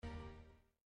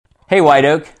Hey White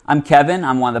Oak, I'm Kevin.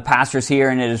 I'm one of the pastors here,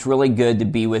 and it is really good to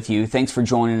be with you. Thanks for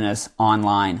joining us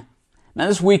online. Now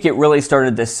this week it really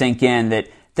started to sink in that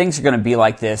things are going to be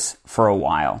like this for a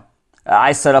while.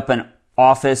 I set up an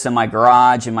office in my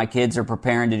garage, and my kids are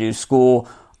preparing to do school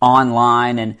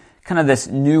online, and kind of this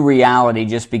new reality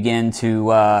just began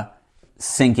to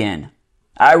sink in.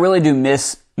 I really do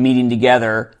miss meeting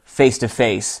together face to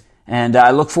face, and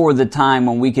I look forward to the time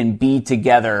when we can be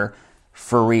together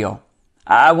for real.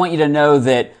 I want you to know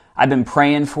that I've been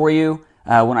praying for you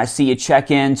when I see you check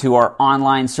in to our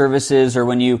online services or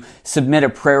when you submit a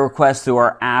prayer request through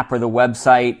our app or the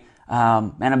website,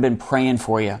 and I've been praying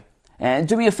for you. And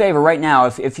do me a favor right now,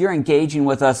 if you're engaging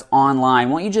with us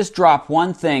online, won't you just drop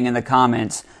one thing in the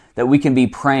comments that we can be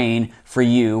praying for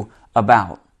you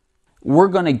about? We're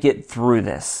going to get through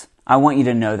this. I want you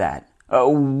to know that.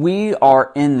 We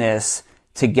are in this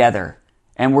together,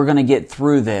 and we're going to get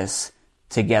through this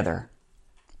together.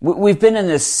 We've been in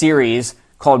this series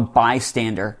called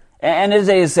Bystander, and it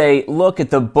is a look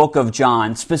at the book of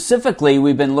John. Specifically,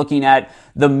 we've been looking at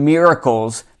the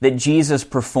miracles that Jesus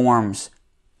performs.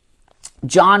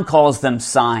 John calls them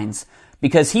signs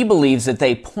because he believes that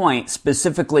they point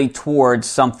specifically towards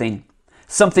something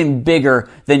bigger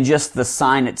than just the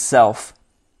sign itself.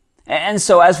 And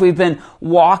so as we've been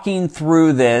walking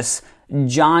through this,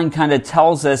 John kind of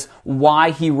tells us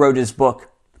why he wrote his book.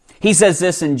 He says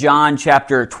this in John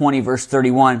chapter 20, verse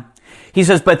 31. He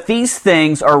says, "But these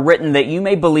things are written that you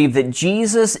may believe that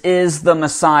Jesus is the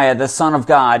Messiah, the Son of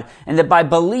God, and that by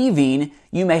believing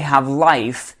you may have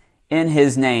life in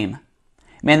His name."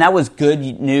 Man, that was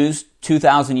good news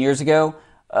 2,000 years ago,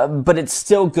 but it's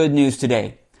still good news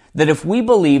today. That if we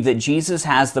believe that Jesus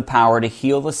has the power to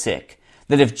heal the sick,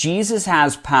 that if Jesus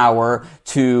has power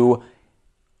to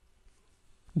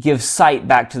give sight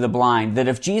back to the blind, that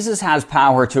if Jesus has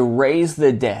power to raise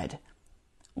the dead,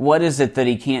 what is it that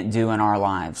He can't do in our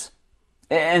lives?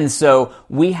 And so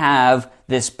we have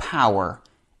this power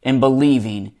in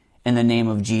believing in the name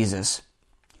of Jesus.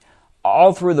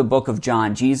 All through the book of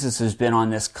John, Jesus has been on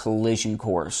this collision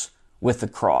course with the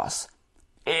cross.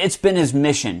 It's been His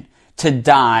mission to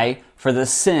die for the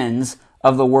sins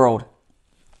of the world.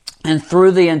 And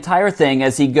through the entire thing,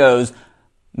 as He goes,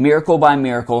 miracle by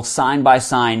miracle, sign by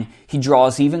sign, He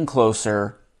draws even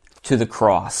closer to the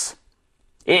cross.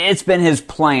 It's been His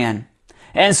plan.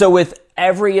 And so with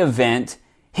every event,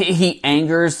 He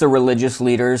angers the religious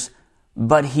leaders,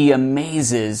 but He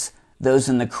amazes those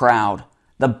in the crowd,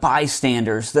 the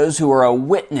bystanders, those who are a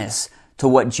witness to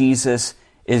what Jesus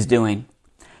is doing.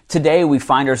 Today we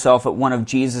find ourselves at one of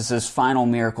Jesus' final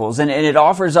miracles, and it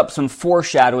offers up some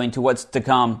foreshadowing to what's to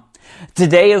come.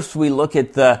 Today, as we look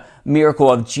at the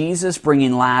miracle of Jesus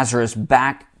bringing Lazarus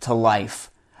back to life,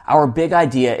 our big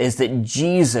idea is that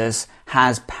Jesus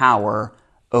has power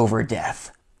over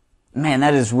death. Man,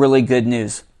 that is really good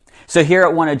news. So here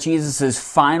at one of Jesus'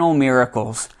 final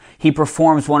miracles, He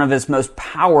performs one of His most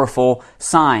powerful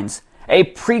signs, a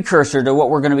precursor to what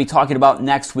we're going to be talking about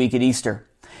next week at Easter.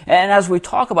 And as we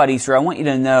talk about Easter, I want you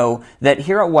to know that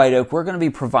here at White Oak, we're going to be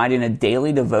providing a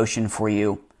daily devotion for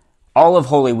you all of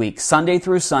Holy Week, Sunday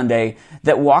through Sunday,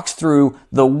 that walks through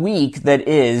the week that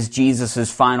is Jesus'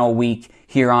 final week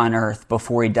here on earth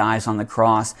before He dies on the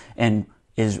cross and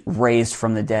is raised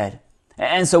from the dead.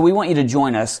 And so we want you to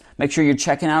join us. Make sure you're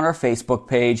checking out our Facebook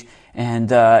page and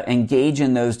engage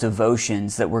in those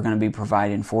devotions that we're going to be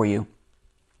providing for you.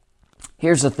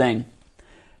 Here's the thing.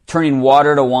 Turning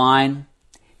water to wine,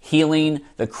 healing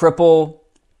the cripple,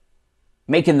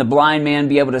 making the blind man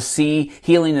be able to see,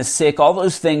 healing the sick, all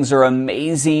those things are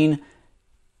amazing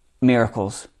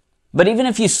miracles. But even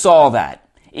if you saw that,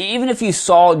 even if you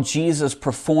saw Jesus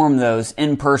perform those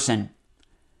in person,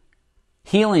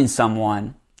 healing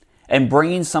someone and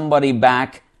bringing somebody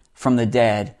back from the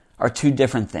dead are two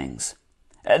different things.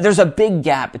 There's a big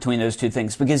gap between those two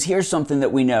things because here's something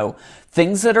that we know.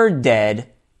 Things that are dead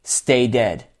stay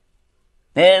dead.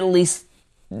 At least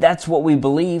that's what we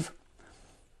believe.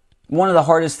 One of the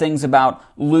hardest things about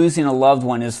losing a loved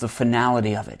one is the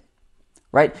finality of it,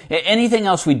 right? Anything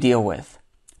else we deal with,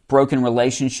 broken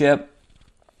relationship,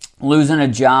 losing a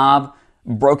job,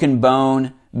 broken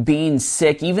bone, being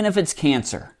sick, even if it's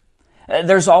cancer,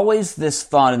 there's always this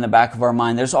thought in the back of our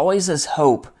mind. There's always this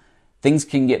hope things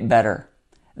can get better.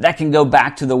 That can go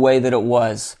back to the way that it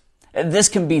was. This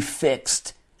can be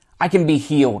fixed. I can be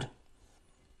healed.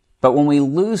 But when we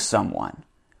lose someone,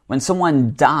 when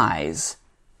someone dies,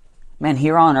 man,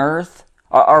 here on earth,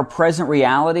 our present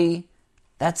reality,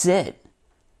 that's it.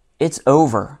 It's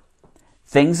over.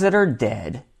 Things that are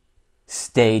dead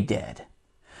stay dead.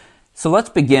 So let's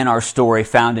begin our story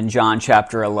found in John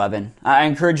chapter 11. I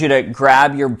encourage you to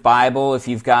grab your Bible if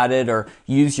you've got it, or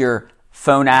use your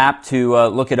phone app to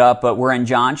look it up, but we're in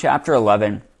John chapter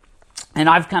 11. And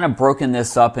I've kind of broken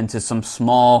this up into some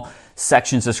small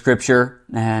sections of Scripture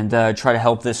and try to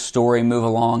help this story move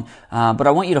along. But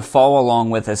I want you to follow along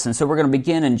with us. And so we're going to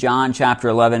begin in John chapter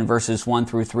 11, verses 1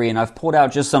 through 3. And I've pulled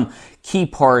out just some key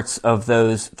parts of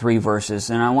those 3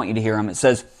 verses, and I want you to hear them. It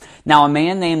says, "Now a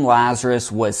man named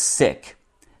Lazarus was sick.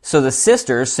 So the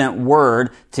sisters sent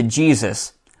word to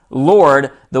Jesus,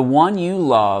 'Lord, the one you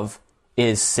love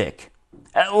is sick.'"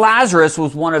 Lazarus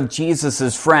was one of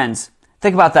Jesus' friends.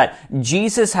 Think about that.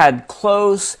 Jesus had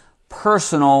close,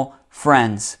 personal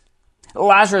friends.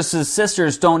 Lazarus'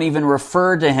 sisters don't even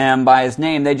refer to him by his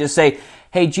name. They just say,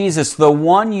 "Hey, Jesus, the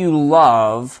one you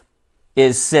love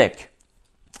is sick."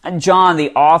 And John,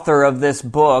 the author of this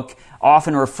book,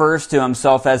 often refers to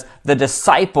himself as the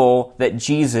disciple that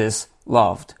Jesus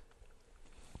loved.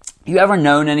 You ever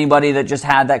known anybody that just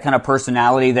had that kind of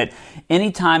personality that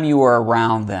anytime you were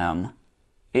around them,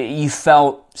 you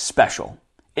felt special?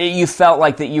 You felt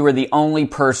like that you were the only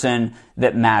person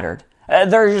that mattered.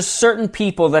 There are just certain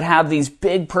people that have these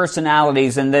big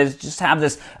personalities and they just have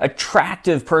this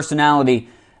attractive personality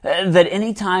that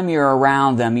anytime you're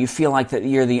around them, you feel like that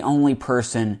you're the only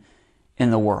person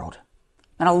in the world.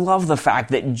 And I love the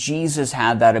fact that Jesus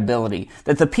had that ability,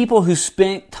 that the people who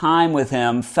spent time with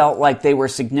him felt like they were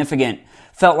significant,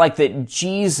 felt like that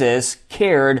Jesus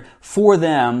cared for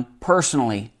them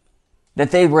personally,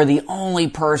 that they were the only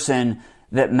person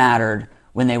that mattered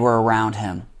when they were around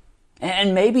him.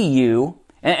 And maybe you,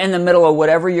 in the middle of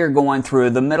whatever you're going through,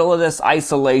 the middle of this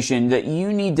isolation, that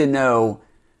you need to know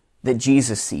that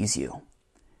Jesus sees you,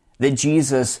 that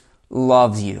Jesus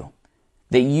loves you,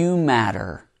 that you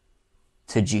matter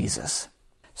to Jesus.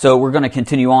 So we're going to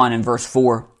continue on in verse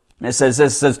 4. And it says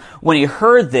this, it says, "When he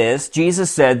heard this, Jesus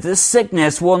said, 'This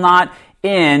sickness will not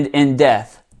end in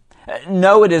death.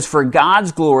 No, it is for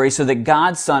God's glory, so that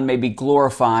God's Son may be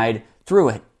glorified through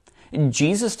it.'" And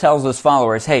Jesus tells his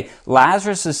followers, hey,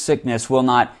 Lazarus' sickness will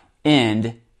not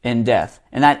end in death.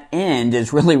 And that end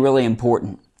is really, really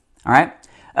important. All right?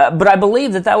 But I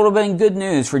believe that would have been good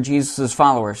news for Jesus'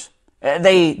 followers.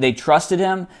 They trusted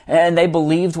him, and they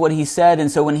believed what he said. And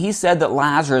so when he said that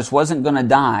Lazarus wasn't going to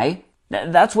die,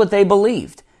 that's what they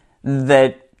believed.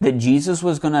 That Jesus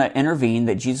was going to intervene,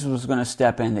 that Jesus was going to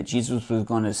step in, that Jesus was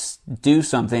going to do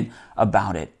something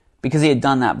about it. Because he had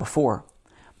done that before.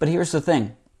 But here's the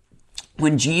thing.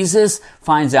 When Jesus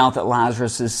finds out that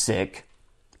Lazarus is sick,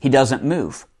 he doesn't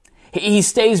move. He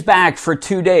stays back for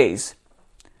 2 days.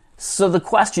 So the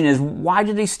question is, why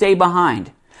did he stay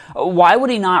behind? Why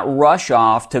would he not rush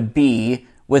off to be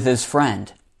with his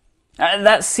friend?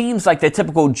 That seems like the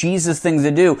typical Jesus thing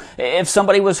to do. If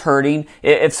somebody was hurting,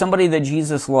 if somebody that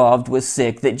Jesus loved was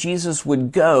sick, that Jesus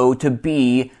would go to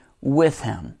be with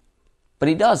him. But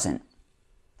he doesn't.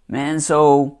 And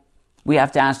so we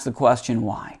have to ask the question,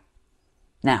 why?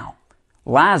 Now,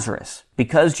 Lazarus,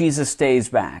 because Jesus stays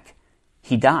back,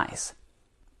 he dies.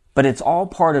 But it's all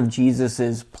part of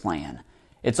Jesus' plan.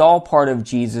 It's all part of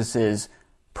Jesus'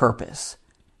 purpose.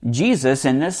 Jesus,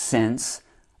 in this sense,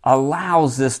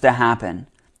 allows this to happen.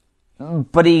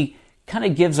 But he kind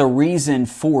of gives a reason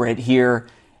for it here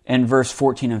in verse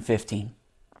 14 and 15.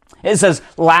 It says,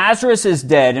 "Lazarus is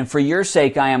dead, and for your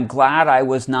sake I am glad I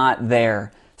was not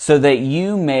there, so that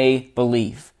you may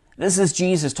believe." This is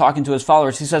Jesus talking to his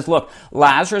followers. He says, look,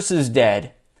 Lazarus is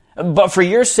dead, but for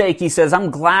your sake, he says,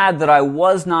 I'm glad that I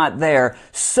was not there,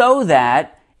 so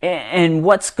that, and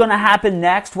what's going to happen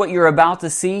next, what you're about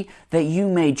to see, that you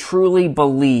may truly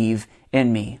believe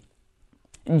in me.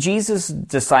 Jesus'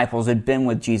 disciples had been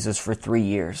with Jesus for 3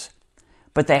 years,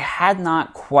 but they had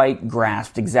not quite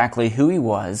grasped exactly who he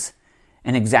was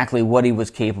and exactly what he was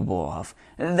capable of.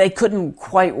 They couldn't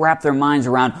quite wrap their minds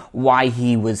around why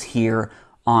he was here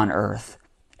on earth.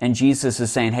 And Jesus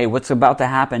is saying, hey, what's about to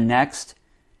happen next?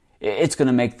 It's going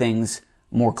to make things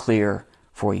more clear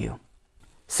for you.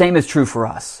 Same is true for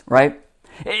us, right?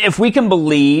 If we can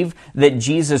believe that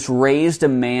Jesus raised a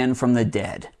man from the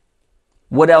dead,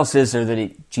 what else is there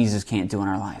that Jesus can't do in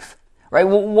our life? Right?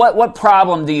 What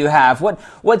problem do you have?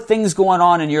 What things going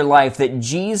on in your life that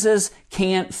Jesus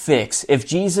can't fix if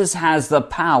Jesus has the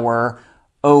power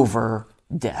over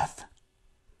death?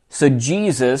 So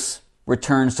Jesus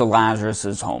returns to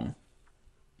Lazarus' home.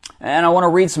 And I want to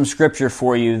read some scripture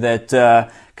for you that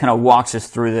kind of walks us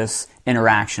through this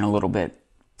interaction a little bit.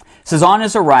 It says, on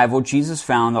his arrival, Jesus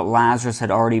found that Lazarus had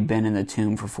already been in the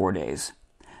tomb for 4 days.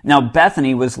 Now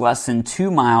Bethany was less than 2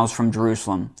 miles from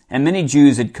Jerusalem, and many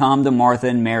Jews had come to Martha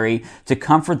and Mary to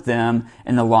comfort them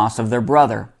in the loss of their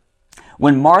brother.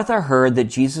 When Martha heard that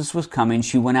Jesus was coming,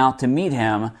 she went out to meet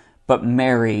him, but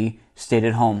Mary stayed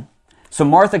at home. So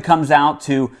Martha comes out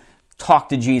to talk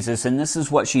to Jesus, and this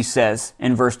is what she says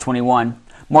in verse 21.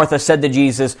 Martha said to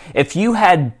Jesus, "If you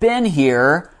had been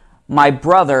here, my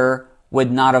brother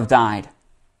would not have died."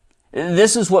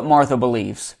 This is what Martha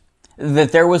believes,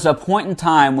 that there was a point in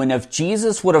time when if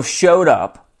Jesus would have showed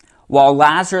up while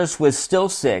Lazarus was still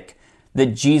sick,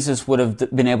 that Jesus would have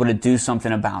been able to do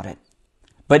something about it.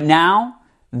 But now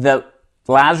that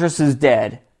Lazarus is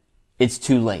dead, it's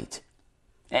too late.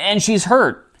 And she's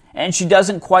hurt, and she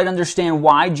doesn't quite understand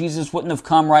why Jesus wouldn't have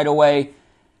come right away,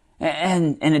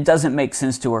 and it doesn't make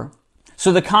sense to her.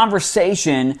 So the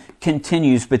conversation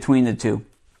continues between the two.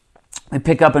 We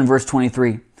pick up in verse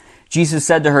 23. Jesus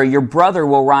said to her, "Your brother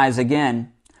will rise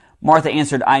again." Martha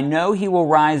answered, "I know he will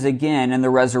rise again in the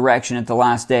resurrection at the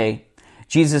last day."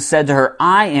 Jesus said to her,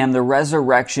 "I am the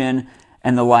resurrection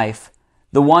and the life.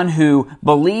 The one who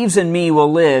believes in me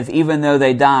will live even though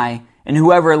they die, and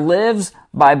whoever lives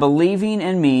by believing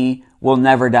in me will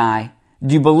never die.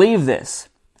 Do you believe this?"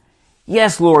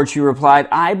 "Yes, Lord," she replied,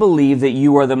 "I believe that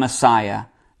you are the Messiah,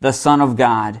 the Son of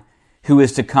God, who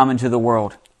is to come into the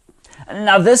world."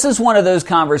 Now, this is one of those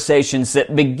conversations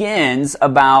that begins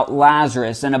about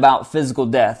Lazarus and about physical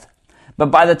death.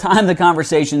 But by the time the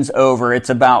conversation's over, it's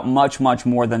about much, much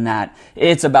more than that.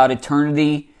 It's about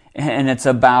eternity, and it's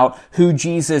about who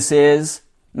Jesus is.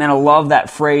 Man, I love that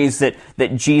phrase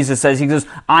that Jesus says. He goes,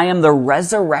 "I am the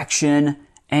resurrection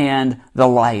and the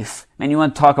life." Man, you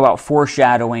want to talk about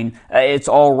foreshadowing. It's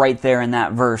all right there in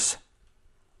that verse.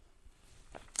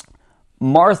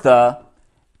 Martha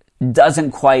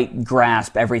doesn't quite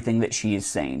grasp everything that she is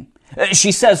saying.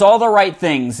 She says all the right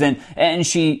things and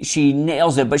she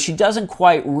nails it, but she doesn't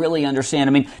quite really understand.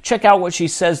 I mean, check out what she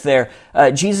says there.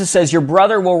 Jesus says, "Your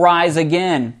brother will rise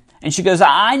again." And she goes,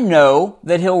 "I know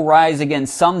that he'll rise again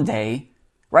someday,"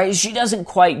 right? She doesn't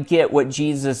quite get what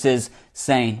Jesus is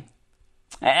saying.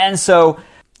 And so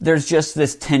there's just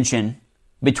this tension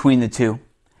between the two.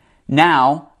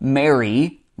 Now,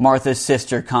 Mary, Martha's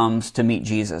sister, comes to meet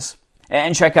Jesus.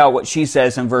 And check out what she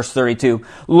says in verse 32.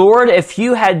 "Lord, if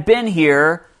you had been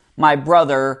here, my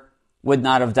brother would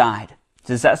not have died."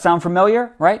 Does that sound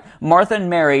familiar, right? Martha and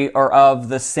Mary are of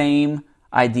the same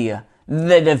idea.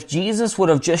 That if Jesus would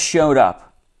have just showed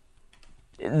up,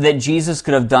 that Jesus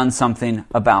could have done something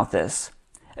about this.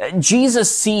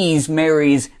 Jesus sees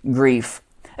Mary's grief.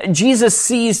 Jesus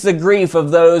sees the grief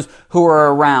of those who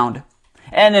are around.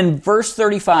 And in verse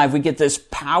 35, we get this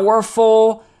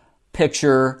powerful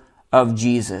picture of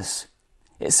Jesus.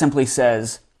 It simply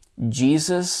says,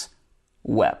 Jesus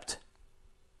wept.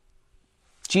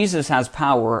 Jesus has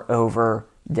power over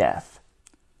death.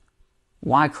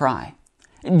 Why cry?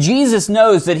 Jesus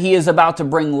knows that he is about to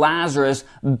bring Lazarus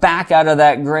back out of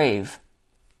that grave.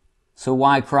 So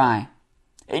why cry?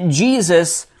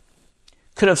 Jesus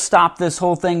could have stopped this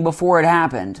whole thing before it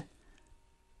happened.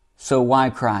 So why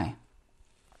cry?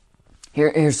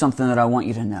 Here's something that I want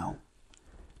you to know.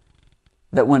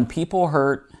 That when people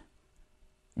hurt,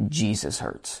 Jesus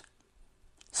hurts.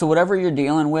 So whatever you're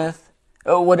dealing with,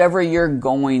 whatever you're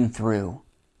going through,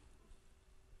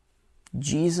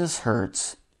 Jesus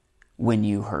hurts when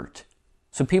you hurt.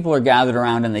 So people are gathered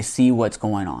around and they see what's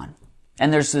going on.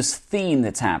 And there's this theme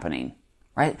that's happening,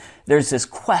 right? There's this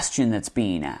question that's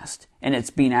being asked. And it's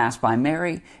being asked by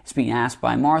Mary, it's being asked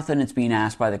by Martha, and it's being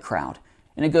asked by the crowd.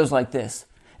 And it goes like this.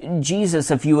 Jesus,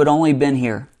 if you had only been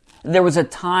here, there was a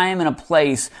time and a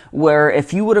place where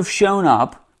if you would have shown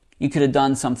up, you could have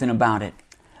done something about it.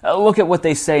 Look at what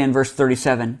they say in verse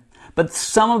 37. But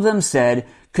some of them said,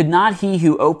 "Could not he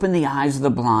who opened the eyes of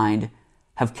the blind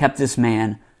have kept this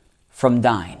man from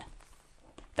dying?"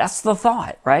 That's the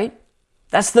thought, right?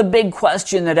 That's the big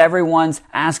question that everyone's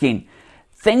asking.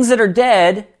 Things that are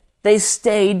dead, they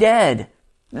stay dead.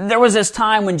 There was this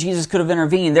time when Jesus could have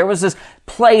intervened. There was this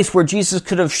place where Jesus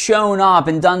could have shown up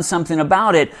and done something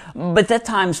about it. But that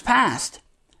time's passed.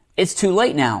 It's too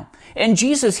late now. And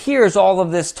Jesus hears all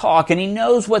of this talk and he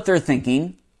knows what they're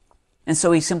thinking. And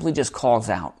so he simply just calls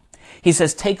out. He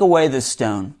says, "Take away this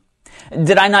stone.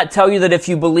 Did I not tell you that if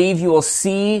you believe, you will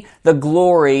see the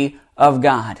glory of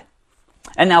God?"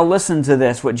 And now listen to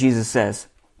this, what Jesus says.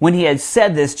 When he had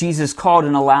said this, Jesus called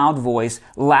in a loud voice,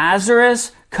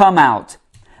 "Lazarus, come out."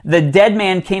 The dead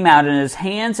man came out, and his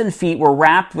hands and feet were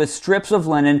wrapped with strips of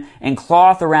linen and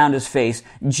cloth around his face.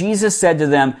 Jesus said to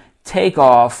them, "Take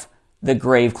off the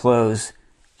grave clothes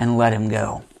and let him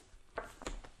go."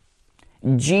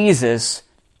 Jesus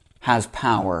has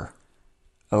power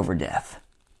over death.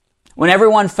 When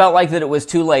everyone felt like that it was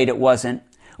too late, it wasn't.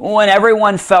 When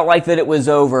everyone felt like that it was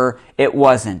over, it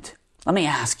wasn't. Let me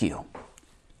ask you,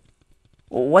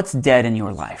 What's dead in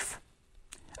your life?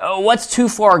 What's too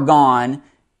far gone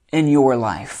in your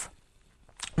life?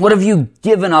 What have you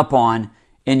given up on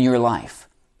in your life?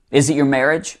 Is it your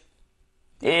marriage?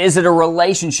 Is it a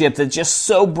relationship that's just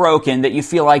so broken that you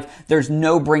feel like there's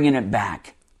no bringing it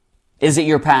back? Is it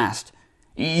your past?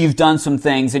 You've done some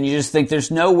things and you just think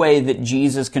there's no way that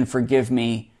Jesus can forgive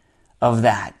me of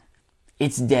that.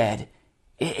 It's dead.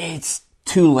 It's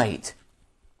too late.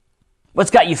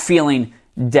 What's got you feeling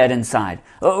dead inside?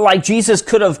 Like Jesus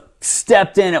could have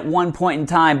stepped in at one point in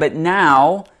time, but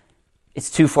now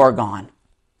it's too far gone.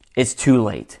 It's too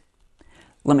late.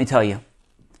 Let me tell you,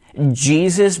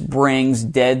 Jesus brings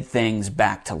dead things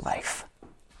back to life.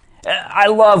 I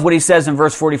love what he says in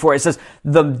verse 44. It says,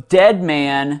 the dead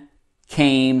man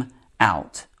came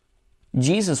out.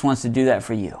 Jesus wants to do that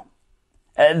for you.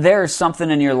 There's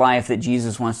something in your life that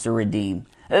Jesus wants to redeem.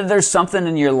 There's something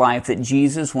in your life that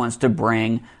Jesus wants to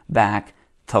bring back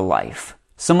to life.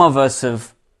 Some of us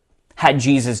have had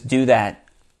Jesus do that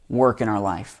work in our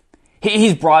life.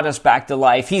 He's brought us back to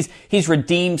life. He's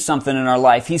redeemed something in our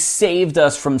life. He's saved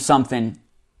us from something.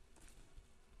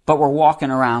 But we're walking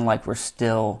around like we're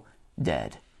still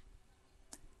dead.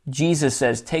 Jesus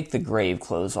says, take the grave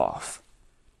clothes off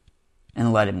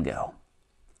and let him go.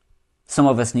 Some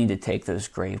of us need to take those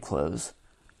grave clothes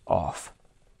off.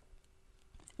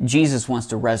 Jesus wants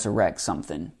to resurrect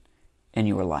something in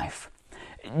your life.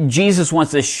 Jesus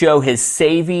wants to show his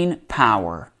saving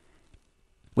power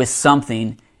with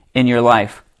something in your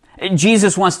life.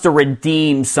 Jesus wants to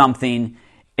redeem something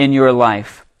in your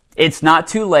life. It's not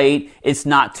too late. It's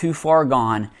not too far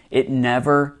gone. It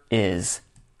never is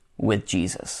with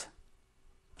Jesus.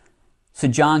 So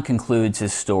John concludes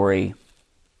his story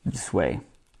this way.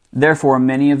 Therefore,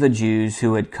 many of the Jews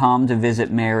who had come to visit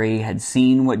Mary had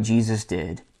seen what Jesus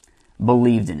did,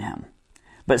 believed in him.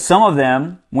 But some of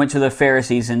them went to the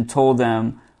Pharisees and told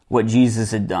them what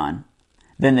Jesus had done.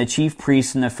 Then the chief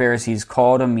priests and the Pharisees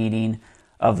called a meeting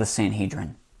of the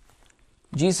Sanhedrin.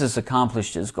 Jesus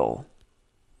accomplished his goal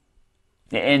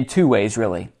in two ways,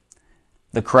 really.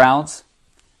 The crowds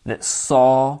that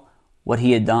saw what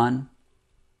he had done,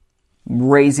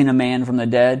 raising a man from the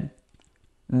dead,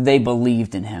 they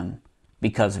believed in him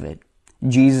because of it.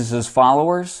 Jesus'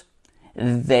 followers,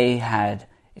 they had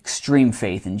extreme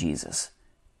faith in Jesus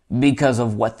because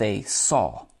of what they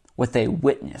saw, what they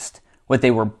witnessed, what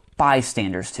they were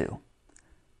bystanders to.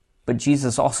 But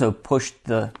Jesus also pushed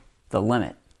the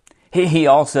limit. He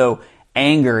also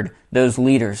angered those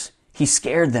leaders. He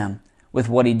scared them with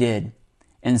what he did.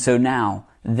 And so now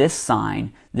this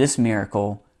sign, this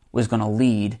miracle was going to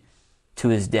lead to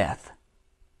his death.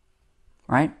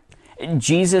 Right?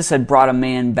 Jesus had brought a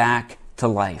man back to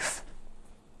life.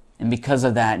 And because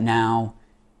of that, now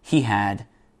he had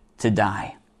to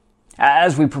die.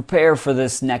 As we prepare for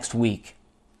this next week,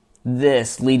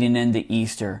 this leading into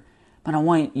Easter, but I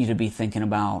want you to be thinking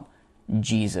about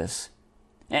Jesus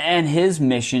and his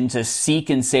mission to seek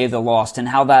and save the lost and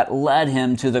how that led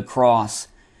him to the cross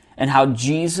and how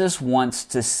Jesus wants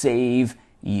to save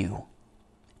you.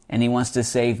 And he wants to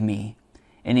save me.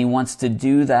 And he wants to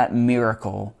do that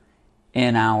miracle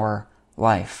in our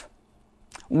life.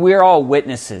 We're all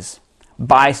witnesses,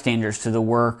 bystanders to the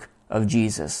work of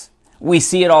Jesus. We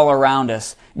see it all around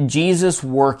us. Jesus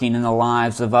working in the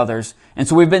lives of others. And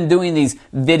so we've been doing these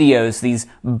videos, these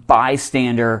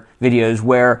bystander videos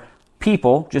where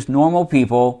people, just normal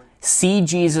people, see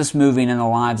Jesus moving in the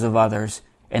lives of others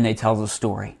and they tell the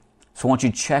story. So I want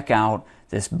you to check out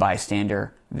this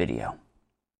bystander video.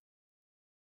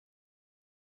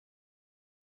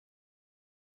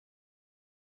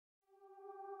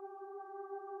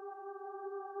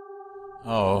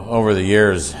 Oh, over the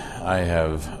years, I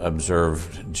have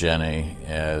observed Jenny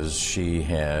as she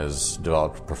has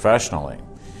developed professionally.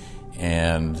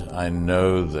 And I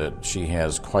know that she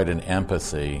has quite an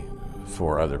empathy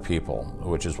for other people,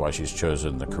 which is why she's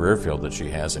chosen the career field that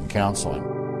she has in counseling.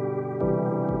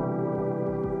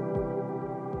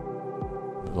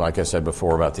 Like I said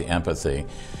before about the empathy,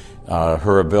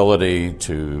 her ability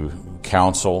to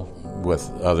counsel with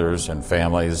others and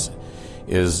families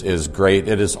is great.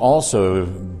 It has also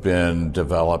been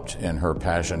developed in her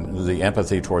passion, the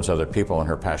empathy towards other people and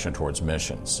her passion towards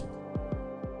missions.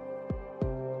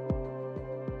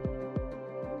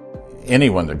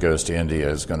 Anyone that goes to India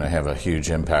is going to have a huge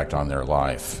impact on their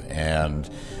life, and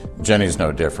Jenny's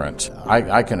no different.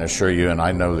 I can assure you, and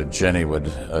I know that Jenny would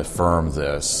affirm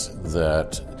this,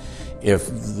 that if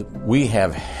we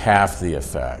have half the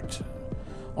effect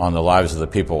on the lives of the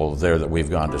people there that we've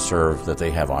gone to serve that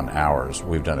they have on ours,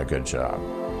 we've done a good job.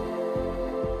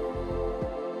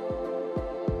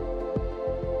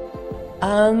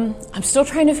 I'm still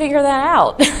trying to figure that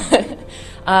out.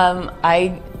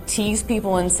 I tease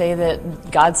people and say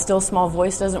that God's still small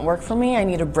voice doesn't work for me. I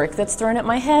need a brick that's thrown at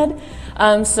my head.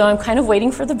 So I'm kind of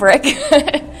waiting for the brick.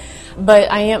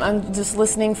 But I'm just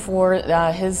listening for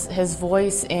his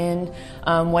voice in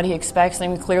what he expects. I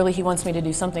mean, clearly he wants me to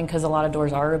do something because a lot of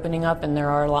doors are opening up and there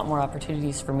are a lot more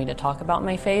opportunities for me to talk about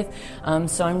my faith.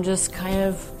 So I'm just kind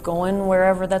of going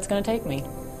wherever that's going to take me.